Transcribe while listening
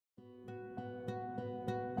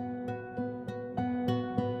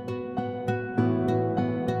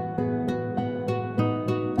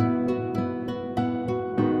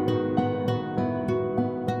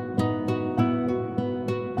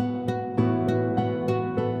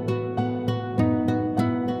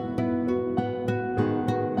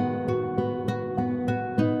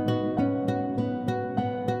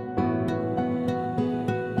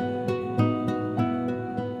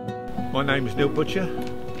My name is Neil Butcher.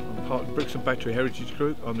 I'm part of the Brixham Battery Heritage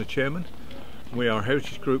Group. I'm the chairman. We are a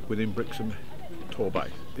heritage group within Brixham,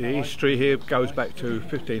 Torbay. The history here goes back to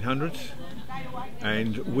 1500s,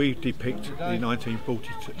 and we depict the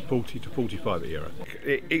 1940 to 45 era.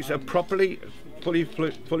 It's a fully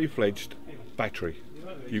fledged battery.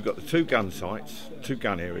 You've got the two gun sites, two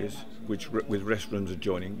gun areas, with restrooms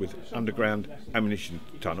adjoining, with underground ammunition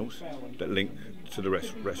tunnels that link to the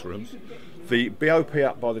restrooms. The BOP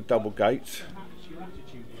up by the double gates,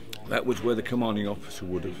 that was where the commanding officer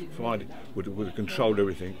would have controlled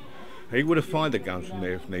everything. He would have fired the guns from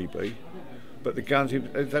there if need be, but the guns,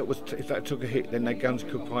 if that took a hit, then their guns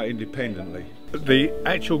could fire independently. The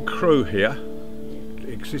actual crew here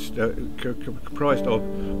exists comprised of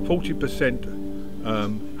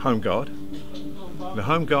 40% Home Guard. The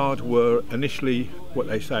Home Guard were initially what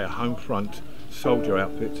they say a home front soldier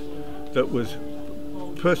outfit that was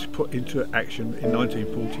first put into action in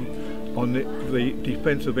 1940 on the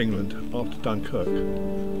defence of England after Dunkirk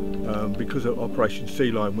because of Operation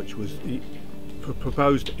Sea Lion, which was the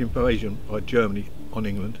proposed invasion by Germany on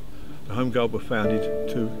England. The Home Guard were founded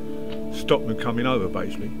to stop them coming over,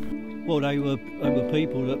 basically. Well, they were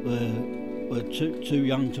people that were too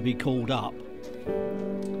young to be called up,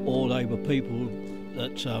 or they were people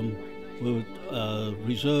that were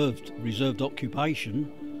reserved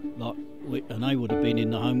occupation, and they would have been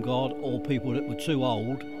in the Home Guard, or people that were too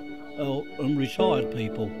old, and retired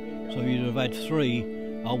people. So you'd have had three,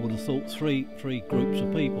 I would have thought, three groups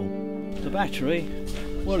of people. The battery,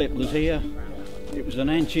 well, it was here. It was an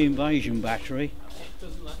anti-invasion battery,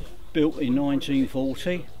 built in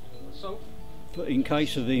 1940, but in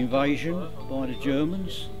case of the invasion by the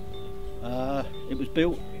Germans. It was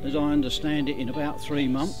built, as I understand it, in about 3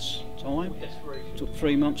 months' time. It took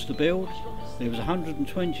 3 months to build. There was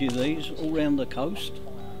 120 of these all round the coast,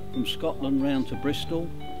 from Scotland round to Bristol,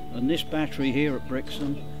 and this battery here at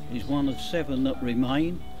Brixham is one of 7 that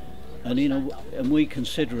remain, and we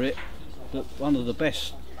consider it one of the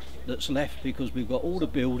best that's left, because we've got all the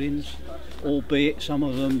buildings, albeit some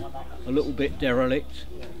of them a little bit derelict.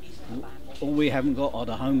 All we haven't got are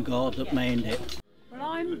the Home Guard that manned it.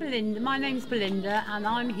 I'm Belinda, my name's Belinda, and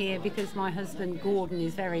I'm here because my husband Gordon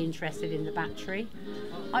is very interested in the battery.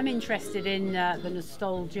 I'm interested in the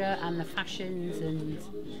nostalgia and the fashions and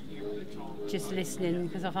just listening,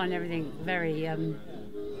 because I find everything very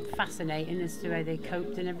fascinating as to how they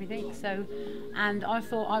coped and everything. So, and I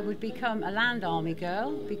thought I would become a Land Army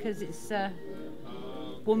girl, because it's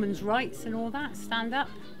women's rights and all that, stand up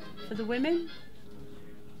for the women.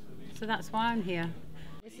 So that's why I'm here.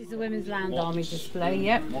 This is the Women's Land Army display,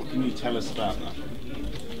 yep. What can you tell us about that?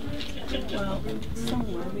 Well,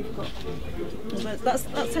 somewhere we've got... Well,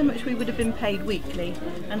 that's how much we would have been paid weekly,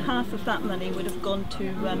 and half of that money would have gone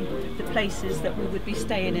to the places that we would be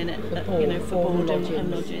staying in, you know, for board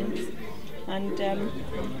and lodgings. And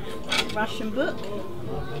ration book,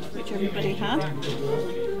 which everybody had,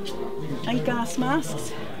 and gas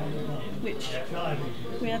masks, which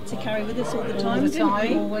we had to carry with us all the time, didn't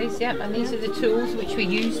we? Always, yep. And these are the tools which we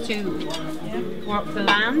use to work the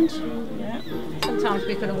land. Yeah. Sometimes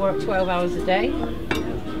we could have worked 12 hours a day,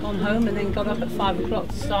 gone home and then got up at 5 o'clock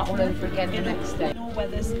to start all over again the next day. In all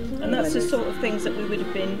weathers. And that's the sort of things that we would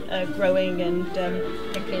have been growing and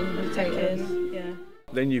picking potatoes. Yeah.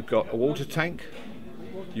 Then you've got a water tank,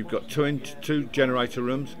 you've got two generator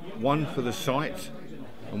rooms, one for the site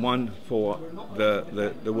and one for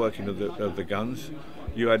the working of the guns.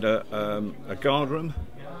 You had a guard room,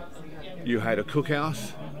 you had a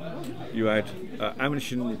cookhouse, you had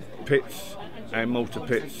ammunition pits and mortar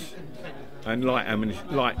pits, and light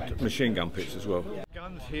machine gun pits as well.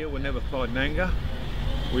 Guns here were never fired in anger.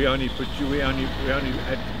 We only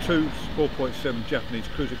had 2 4.7 Japanese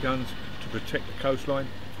cruiser guns to protect the coastline,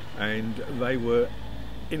 and they were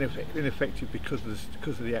ineffective because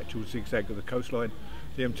of the actual zigzag of the coastline.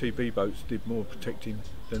 The MTB boats did more protecting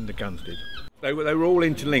than the guns did. They were all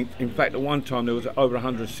interlinked. In fact, at one time there was over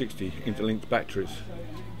 160 interlinked batteries,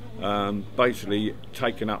 basically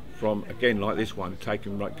taken up from, again like this one,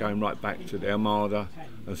 going right back to the Armada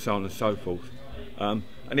and so on and so forth. And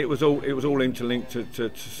it was all interlinked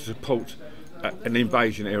to support an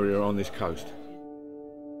invasion area on this coast.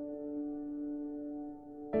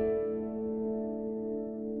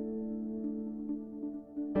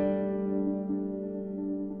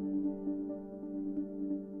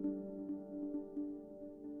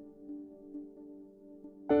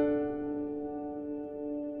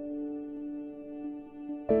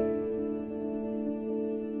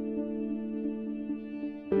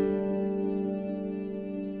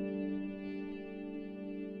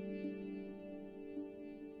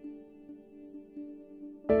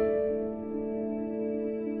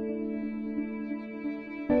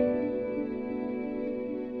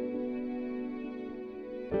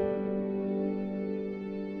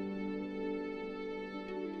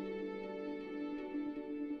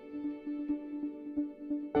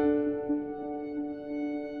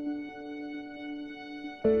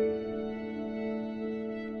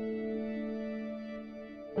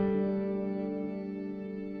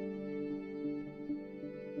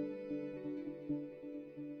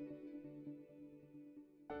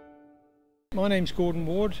 My name's Gordon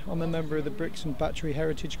Ward. I'm a member of the Brixham Battery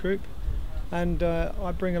Heritage Group, and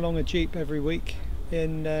I bring along a jeep every week.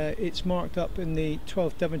 It's marked up in the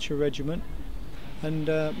 12th Devonshire Regiment, and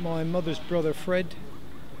my mother's brother Fred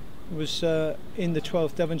was in the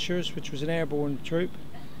 12th Devonshires, which was an airborne troop,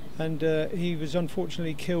 and he was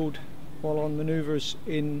unfortunately killed while on manoeuvres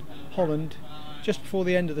in Holland just before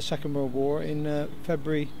the end of the Second World War in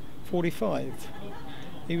February 45.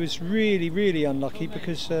 He was really unlucky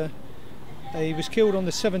because he was killed on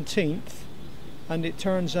the 17th, and it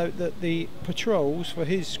turns out that the patrols for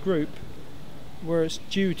his group were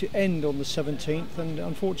due to end on the 17th, and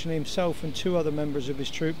unfortunately himself and 2 other members of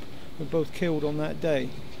his troop were both killed on that day.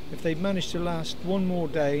 If they'd managed to last one more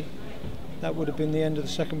day, that would have been the end of the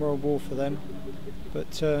Second World War for them.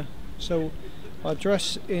 But so I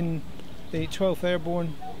dress in the 12th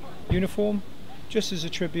Airborne uniform just as a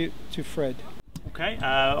tribute to Fred. Okay,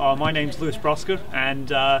 my name's Lewis Brosker,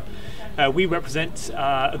 and we represent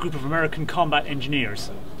a group of American combat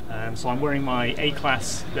engineers. So I'm wearing my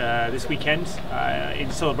A-class this weekend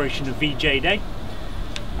in celebration of VJ Day.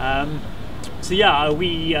 So yeah,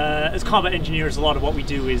 we as combat engineers, a lot of what we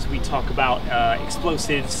do is we talk about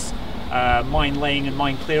explosives, mine laying and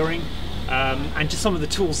mine clearing, and just some of the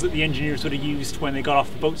tools that the engineers would have used when they got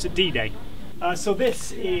off the boats at D-Day. So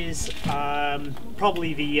this is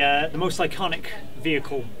probably the most iconic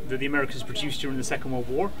vehicle that the Americans produced during the Second World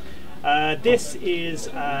War. This is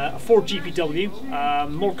a Ford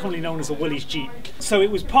GPW, more commonly known as a Willys Jeep. So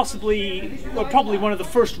it was probably one of the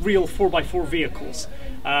first real 4x4 vehicles.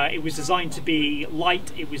 It was designed to be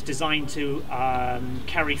light. It was designed to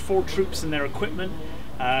carry 4 troops and their equipment.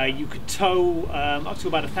 You could tow up to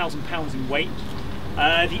about 1,000 pounds in weight.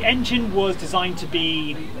 The engine was designed to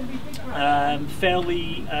be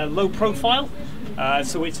fairly low profile.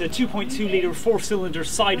 So it's a 2.2 litre 4-cylinder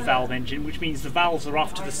side valve engine, which means the valves are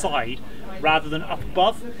off to the side rather than up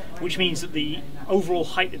above, which means that the overall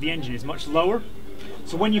height of the engine is much lower.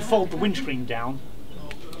 So when you fold the windscreen down,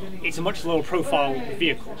 it's a much lower profile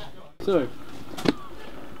vehicle. So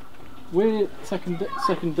we're Second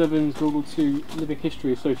Devon's World War II Living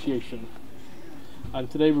History Association, and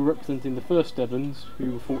today we're representing the 1st Devons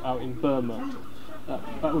who were fought out in Burma.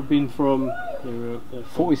 That would have been from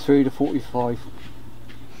 43 to 45.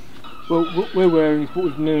 Well, what we're wearing is what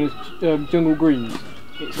was known as jungle greens.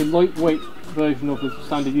 It's a lightweight version of the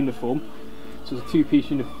standard uniform. So it's a 2-piece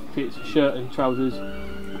uniform, it's a shirt and trousers,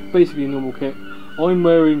 basically a normal kit. I'm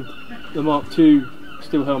wearing the Mark II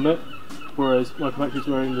steel helmet, whereas my compactor is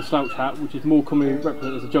wearing the slouch hat, which is more commonly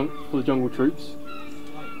represented as for the jungle troops.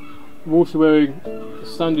 I'm also wearing a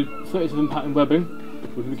standard 37 pattern webbing.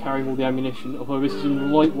 We'll be carrying all the ammunition, although this is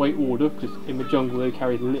in lightweight order because in the jungle they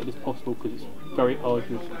carry as little as possible because it's very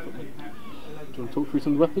arduous. Do you want to talk through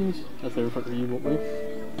some of the weapons as they're in front of you? What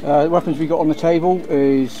The weapons we got on the table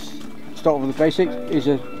is, start with the basics, is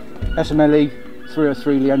a SMLE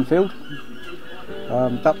 303 Lee Enfield.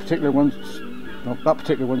 That particular one's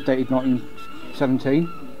dated 1917.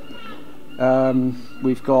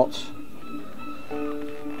 We've got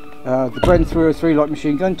the Bren 303 light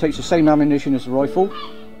machine gun, takes the same ammunition as the rifle.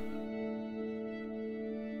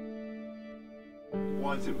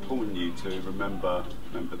 Why is it important to you to remember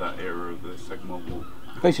that era of the Second World War?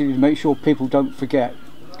 Basically to make sure people don't forget,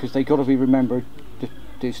 because they've got to be remembered,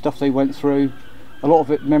 the stuff they went through. A lot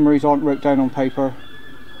of memories aren't wrote down on paper,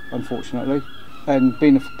 unfortunately, and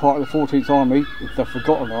being a part of the 14th Army, the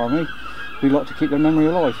forgotten army, we like to keep their memory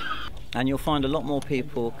alive. And you'll find a lot more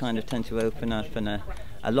people kind of tend to open up and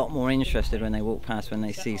a lot more interested when they walk past, when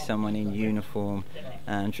they see someone in uniform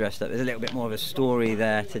and dressed up. There's a little bit more of a story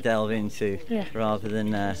there to delve into, rather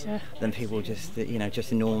than people just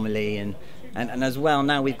just normally and as well.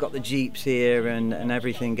 Now we've got the jeeps here and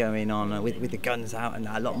everything going on with the guns out, and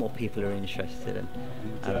a lot more people are interested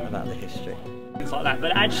about the history. Things like that,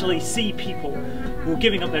 but actually see people who are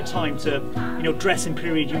giving up their time to dress in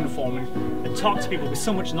period uniform and talk to people with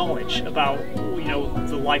so much knowledge about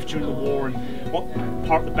the life during the war and what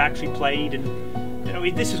part the battery played, and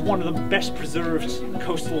this is one of the best preserved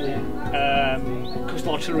coastal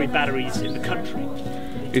artillery batteries in the country.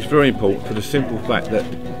 It's very important for the simple fact that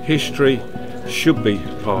history should be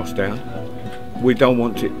passed down. We don't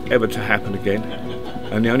want it ever to happen again,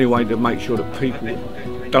 and the only way to make sure that people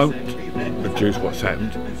don't produce what's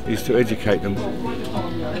happened is to educate them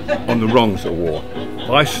on the wrongs of war.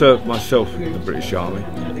 I served myself in the British Army.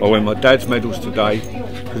 I wear my dad's medals today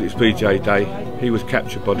because it's VJ Day. He was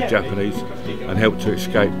captured by the Japanese and helped to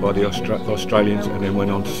escape by the Australians, and then went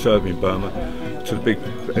on to serve in Burma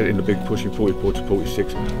in the big push in 44 to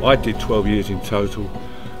 46. I did 12 years in total.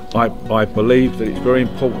 I believe that it's very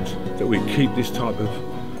important that we keep this type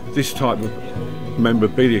of this type of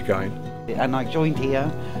memorabilia game. And I joined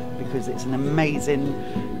here because it's an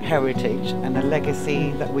amazing heritage and a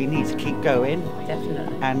legacy that we need to keep going.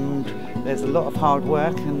 Definitely. And there's a lot of hard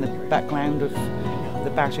work in the background of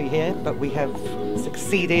the battery here, but we have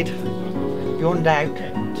succeeded beyond doubt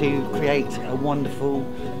to create a wonderful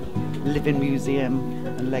living museum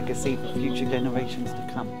and legacy for future generations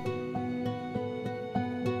to come.